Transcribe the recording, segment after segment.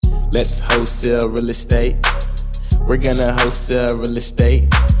Let's wholesale real estate. We're gonna wholesale real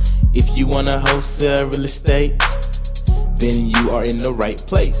estate. If you wanna wholesale real estate, then you are in the right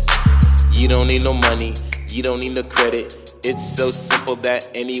place. You don't need no money, you don't need no credit. It's so simple that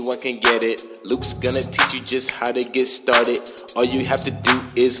anyone can get it. Luke's gonna teach you just how to get started. All you have to do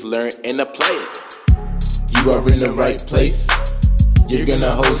is learn and apply it. You are in the right place. You're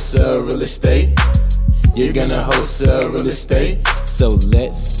gonna wholesale real estate. You're gonna wholesale real estate. So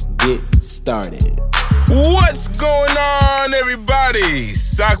let's get started. What's going on, everybody?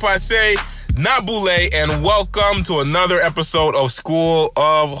 Sak Passe, Nabule, and welcome to another episode of School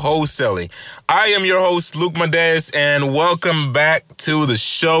of Wholesaling. I am your host, Luke Mendez, and welcome back to the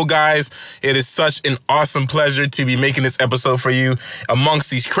show, guys. It is such an awesome pleasure to be making this episode for you amongst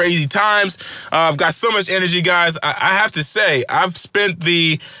these crazy times. I've got so much energy, guys. I have to say, I've spent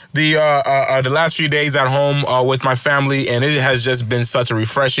the last few days at home with my family, and it has just been such a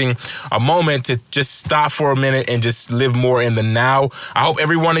refreshing moment to just stop for a minute and just live more in the now. I hope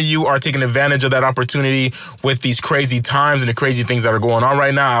every one of you are taking advantage of that opportunity with these crazy times and the crazy things that are going on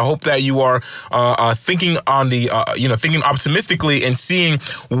right now. I hope that you are thinking on the thinking optimistically and seeing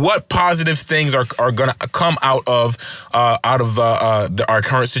what positive things are going to come out of our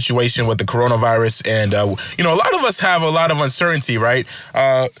current situation with the coronavirus. And a lot of us have a lot of uncertainty, right?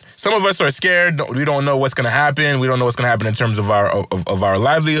 Some of us are scared. We don't know what's going to happen. We don't know what's going to happen in terms of our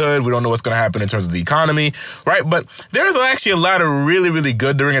livelihood. We don't know what's going to happen in terms of the economy, right? But there's actually a lot of really, really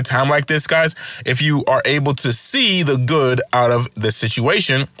good during a time like this, guys. If you are able to see the good out of the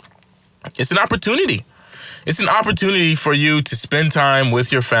situation, it's an opportunity. It's an opportunity for you to spend time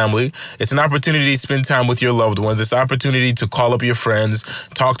with your family. It's an opportunity to spend time with your loved ones. It's an opportunity to call up your friends,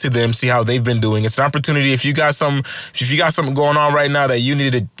 talk to them, see how they've been doing. It's an opportunity if you got something going on right now that you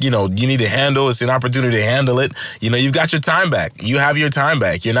need to handle. It's an opportunity to handle it. You've got your time back. You have your time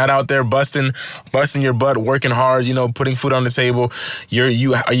back. You're not out there busting your butt, working hard, putting food on the table.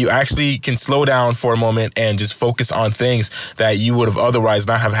 You actually can slow down for a moment and just focus on things that you would have otherwise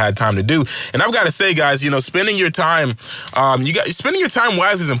not have had time to do. And I've got to say, guys, spending your time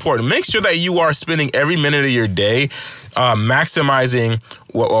wisely is important. Make sure that you are spending every minute of your day maximizing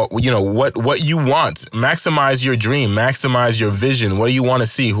what you want. Maximize your dream. Maximize your vision. What do you want to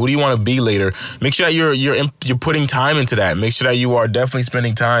see? Who do you want to be later? Make sure that you're putting time into that. Make sure that you are definitely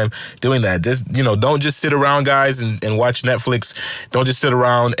spending time doing that. Don't just sit around, guys, and watch Netflix. Don't just sit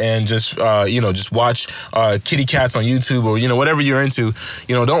around and just watch kitty cats on YouTube or whatever you're into.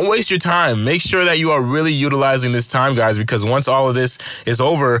 Don't waste your time. Make sure that you are really utilizing this time, guys, because once all of this is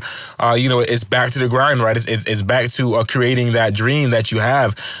over, it's back to the grind, right? It's back to creating that dream that you have.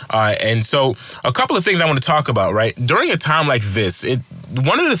 And so a couple of things I want to talk about, right? During a time like this,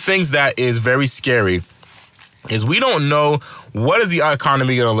 one of the things that is very scary is we don't know what is the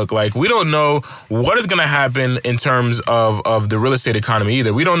economy going to look like. We don't know what is going to happen in terms of the real estate economy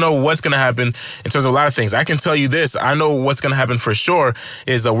either. We don't know what's going to happen in terms of a lot of things. I can tell you this. I know what's going to happen for sure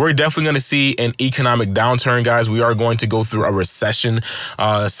is we're definitely going to see an economic downturn, guys. We are going to go through a recession,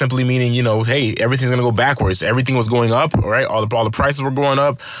 simply meaning, hey, everything's going to go backwards. Everything was going up, right? All the prices were going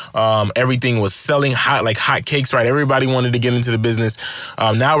up. Everything was selling hot like hotcakes, right? Everybody wanted to get into the business.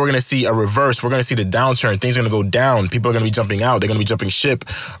 Now we're going to see a reverse. We're going to see the downturn. Things are going to go down. People are going to be jumping out. They're going to be jumping ship,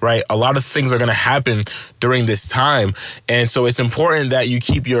 right? A lot of things are going to happen during this time. And so it's important that you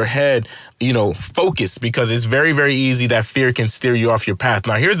keep your head, focused, because it's very, very easy that fear can steer you off your path.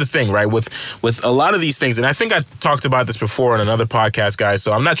 Now, here's the thing, right? With a lot of these things, and I think I talked about this before on another podcast, guys,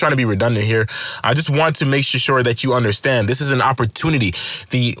 so I'm not trying to be redundant here. I just want to make sure that you understand this is an opportunity.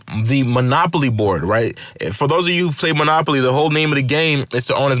 The Monopoly board, right? For those of you who play Monopoly, the whole name of the game is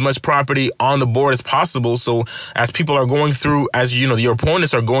to own as much property on the board as possible. So as people are going through, your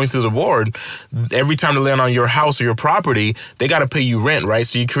opponents are going through the board, every time they land on your house or your property, they got to pay you rent, right?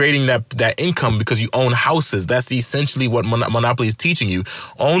 So you're creating that income because you own houses. That's essentially what Monopoly is teaching you.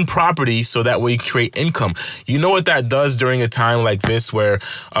 Own property so that way you create income. You know what that does during a time like this where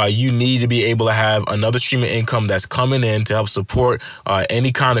you need to be able to have another stream of income that's coming in to help support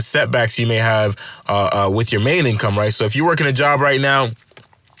any kind of setbacks you may have with your main income, right? So if you're working a job right now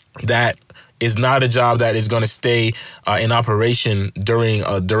that is not a job that is going to stay in operation during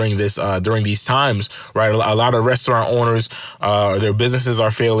these times, right? A lot of restaurant owners, their businesses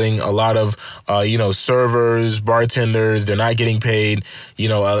are failing. A lot of servers, bartenders, they're not getting paid.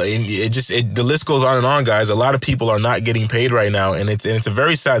 The list goes on and on, guys. A lot of people are not getting paid right now, and it's a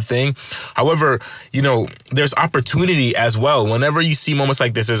very sad thing. However, there's opportunity as well. Whenever you see moments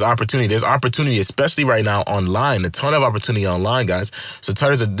like this, there's opportunity. There's opportunity, especially right now online. A ton of opportunity online, guys. So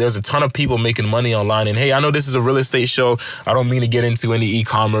there's a ton of people making making money online. And hey, I know this is a real estate show. I don't mean to get into any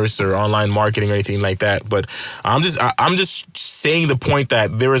e-commerce or online marketing or anything like that, but I'm just saying the point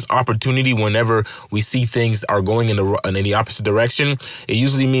that there is opportunity whenever we see things are going in the opposite direction. It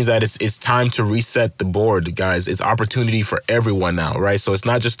usually means that it's time to reset the board, guys. It's opportunity for everyone now, right? So it's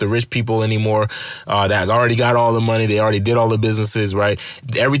not just the rich people anymore that already got all the money. They already did all the businesses, right?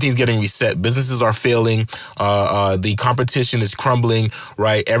 Everything's getting reset. Businesses are failing. The competition is crumbling,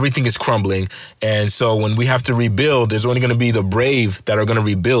 right? Everything is crumbling. And so when we have to rebuild, there's only going to be the brave that are going to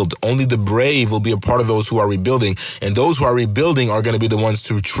rebuild. Only the brave will be a part of those who are rebuilding. And those who are rebuilding are going to be the ones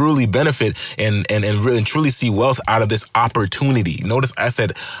to truly benefit and really truly see wealth out of this opportunity. Notice I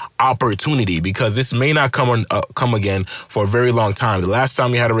said opportunity, because this may not come again for a very long time. The last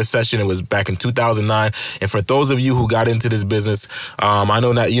time we had a recession, it was back in 2009. And for those of you who got into this business, I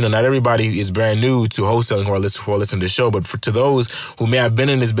know that, not everybody is brand new to wholesaling who are listening to the show, but to those who may have been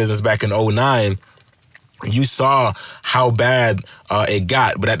in this business back in 2009, you saw how bad it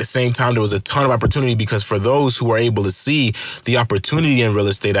got, but at the same time, there was a ton of opportunity, because for those who were able to see the opportunity in real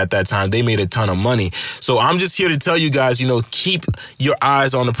estate at that time, they made a ton of money. So I'm just here to tell you guys, keep your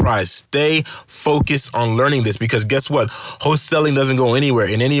eyes on the prize. Stay focused on learning this, because guess what? Wholesaling doesn't go anywhere.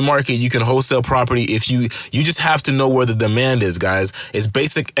 In any market, you can wholesale property if you just have to know where the demand is, guys. It's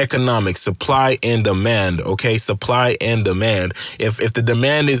basic economics, supply and demand, okay? Supply and demand. If the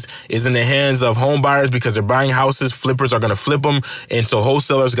demand is in the hands of home buyers because they're buying houses, flippers are going to flip them. And so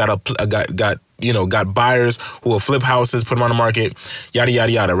wholesalers got buyers who will flip houses, put them on the market, yada,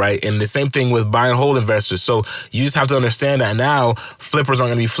 yada, yada, right? And the same thing with buy and hold investors. So you just have to understand that now flippers aren't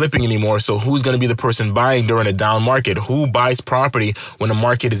going to be flipping anymore. So who's going to be the person buying during a down market? Who buys property when the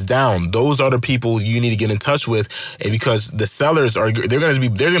market is down? Those are the people you need to get in touch with, because the sellers there's going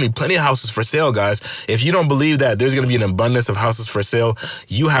to be plenty of houses for sale, guys. If you don't believe that there's going to be an abundance of houses for sale,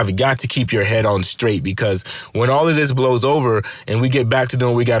 you have got to keep your head on straight, because when all of this blows over and we get back to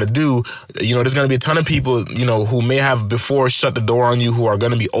doing what we got to do, there's going to be a ton of people, who may have before shut the door on you, who are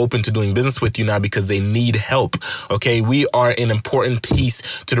going to be open to doing business with you now because they need help. Okay. We are an important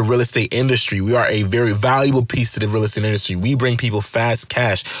piece to the real estate industry. We are a very valuable piece to the real estate industry. We bring people fast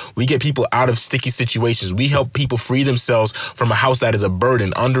cash. We get people out of sticky situations. We help people free themselves from a house that is a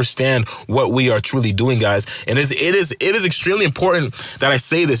burden. Understand what we are truly doing, guys. And it is extremely important that I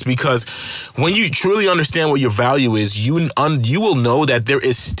say this, because when you truly understand what your value is, you will know that there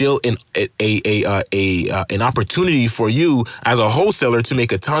is still an opportunity for you as a wholesaler to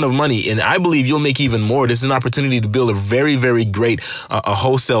make a ton of money. And I believe you'll make even more. This is an opportunity to build a very, very great a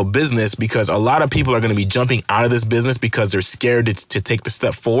wholesale business, because a lot of people are going to be jumping out of this business because they're scared to take the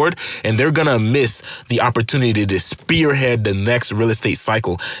step forward, and they're going to miss the opportunity to spearhead the next real estate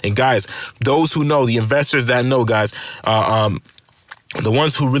cycle. And guys, those who know, the investors that know, guys, the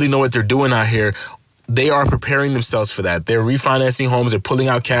ones who really know what they're doing out here, they are preparing themselves for that. They're refinancing homes. They're pulling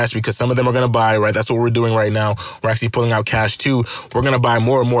out cash, because some of them are going to buy, right? That's what we're doing right now. We're actually pulling out cash too. We're going to buy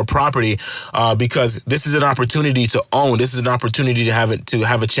more and more property because this is an opportunity to own. This is an opportunity to have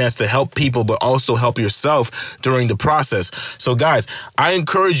a chance to help people, but also help yourself during the process. So guys, I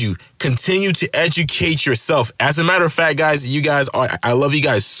encourage you, continue to educate yourself. As a matter of fact, guys, I love you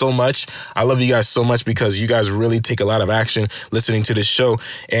guys so much. I love you guys so much because you guys really take a lot of action listening to this show,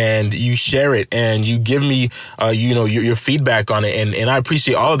 and you share it, and you give me, your feedback on it. And I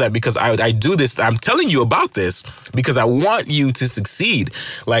appreciate all of that, because I do this. I'm telling you about this because I want you to succeed.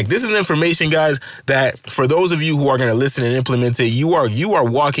 Like, this is information, guys, that for those of you who are going to listen and implement it, you are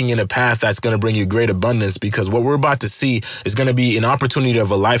walking in a path that's going to bring you great abundance, because what we're about to see is going to be an opportunity of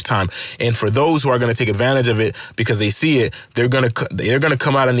a lifetime. And for those who are going to take advantage of it because they see it, they're going to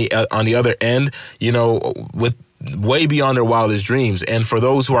come out on the other end, with way beyond their wildest dreams. And for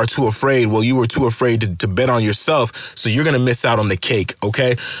those who are too afraid, well, you were too afraid to bet on yourself, so you're going to miss out on the cake,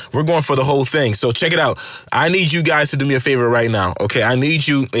 okay? We're going for the whole thing. So check it out. I need you guys to do me a favor right now, okay? I need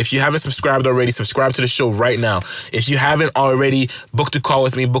you, if you haven't subscribed already, subscribe to the show right now. If you haven't already, book a call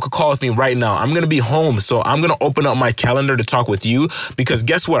with me right now. I'm going to be home, so I'm going to open up my calendar to talk with you, because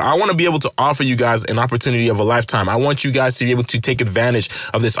guess what? I want to be able to offer you guys an opportunity of a lifetime. I want you guys to be able to take advantage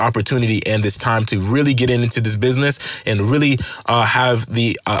of this opportunity and this time to really get into this business and really have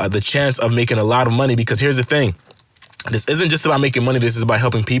the chance of making a lot of money. Because here's the thing. This isn't just about making money. This is about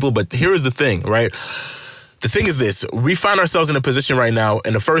helping people. But here is the thing, right? The thing is this. We find ourselves in a position right now,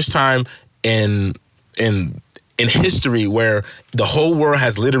 in the first time in in history where the whole world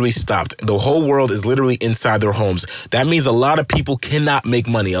has literally stopped. The whole world is literally inside their homes. That means a lot of people cannot make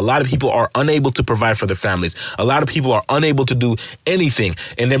money. A lot of people are unable to provide for their families. A lot of people are unable to do anything.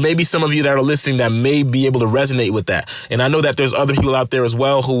 And there may be some of you that are listening that may be able to resonate with that. And I know that there's other people out there as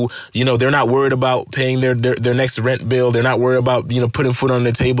well who, they're not worried about paying their next rent bill. They're not worried about, putting food on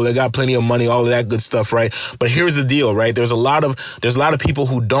the table. They got plenty of money, all of that good stuff, right? But here's the deal, right? There's a lot of people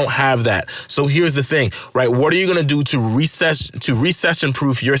who don't have that. So here's the thing, right? What are you going to do to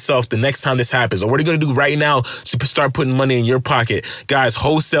recession-proof yourself the next time this happens? Or what are you going to do right now to start putting money in your pocket? Guys,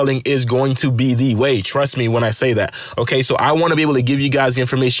 wholesaling is going to be the way. Trust me when I say that. Okay, so I want to be able to give you guys the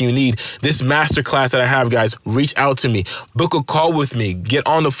information you need. This masterclass that I have, guys, reach out to me. Book a call with me. Get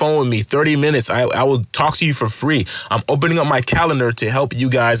on the phone with me. 30 minutes. I will talk to you for free. I'm opening up my calendar to help you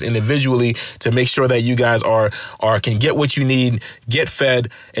guys individually to make sure that you guys can get what you need, get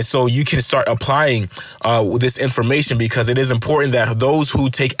fed, and so you can start applying this information, because it is important that those who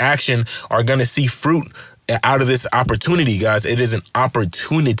take action are going to see fruit out of this opportunity, guys. It is an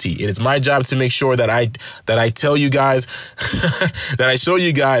opportunity. It is my job to make sure that I tell you guys, that I show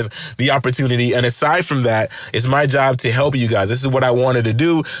you guys the opportunity. And aside from that, it's my job to help you guys. This is what I wanted to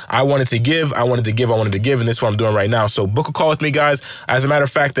do. I wanted to give. And this is what I'm doing right now. So book a call with me, guys. As a matter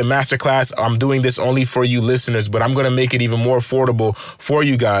of fact, the masterclass, I'm doing this only for you listeners, but I'm going to make it even more affordable for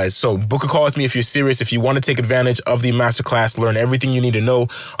you guys. So book a call with me if you're serious. If you want to take advantage of the masterclass, learn everything you need to know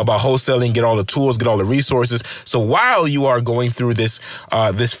about wholesaling, get all the tools, get all the resources. So while you are going through this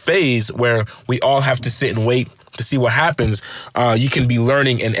phase where we all have to sit and wait to see what happens, you can be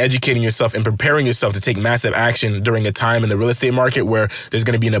learning and educating yourself and preparing yourself to take massive action during a time in the real estate market where there's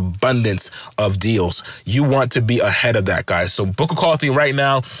going to be an abundance of deals. You want to be ahead of that, guys. So book a call with me right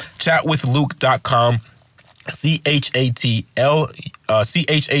now. Chatwithluke.com.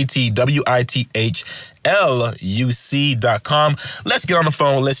 ChatWithLuc.com. Let's get on the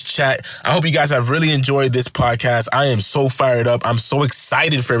phone. Let's chat. I hope you guys have really enjoyed this podcast. I am so fired up. I'm so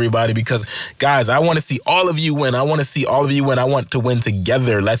excited for everybody because, guys, I want to see all of you win. I want to win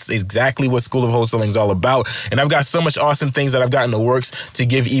together. That's exactly what School of Wholesaling is all about. And I've got so much awesome things that I've got in the works to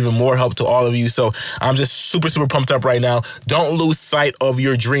give even more help to all of you. So I'm just super, super pumped up right now. Don't lose sight of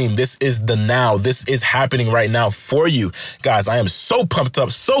your dream. This is the now. This is happening right now for you. Guys, I am so pumped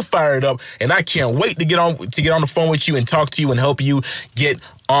up, so fired up, and I can't wait to get on the phone with you and talk to you and help you get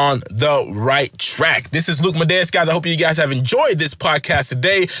on the right track. This is Luc Madeus, guys. I hope you guys have enjoyed this podcast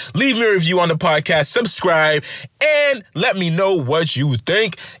today. Leave me a review on the podcast, subscribe, and let me know what you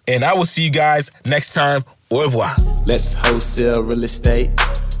think. And I will see you guys next time. Au revoir. Let's wholesale real estate.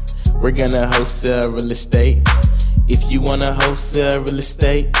 We're gonna wholesale real estate. If you wanna wholesale real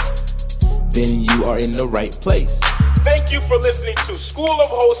estate, then you are in the right place. Thank you for listening to School of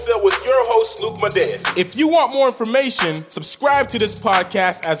Wholesale with your host, Luc Madeus. If you want more information, subscribe to this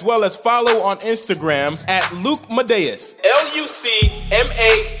podcast as well as follow on Instagram at Luc Madeus.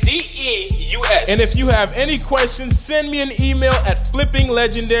 LucMadeus. And if you have any questions, send me an email at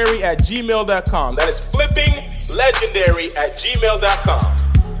flippinglegendary@gmail.com. That is flippinglegendary@gmail.com.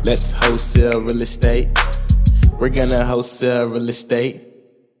 Let's wholesale real estate. We're gonna wholesale real estate.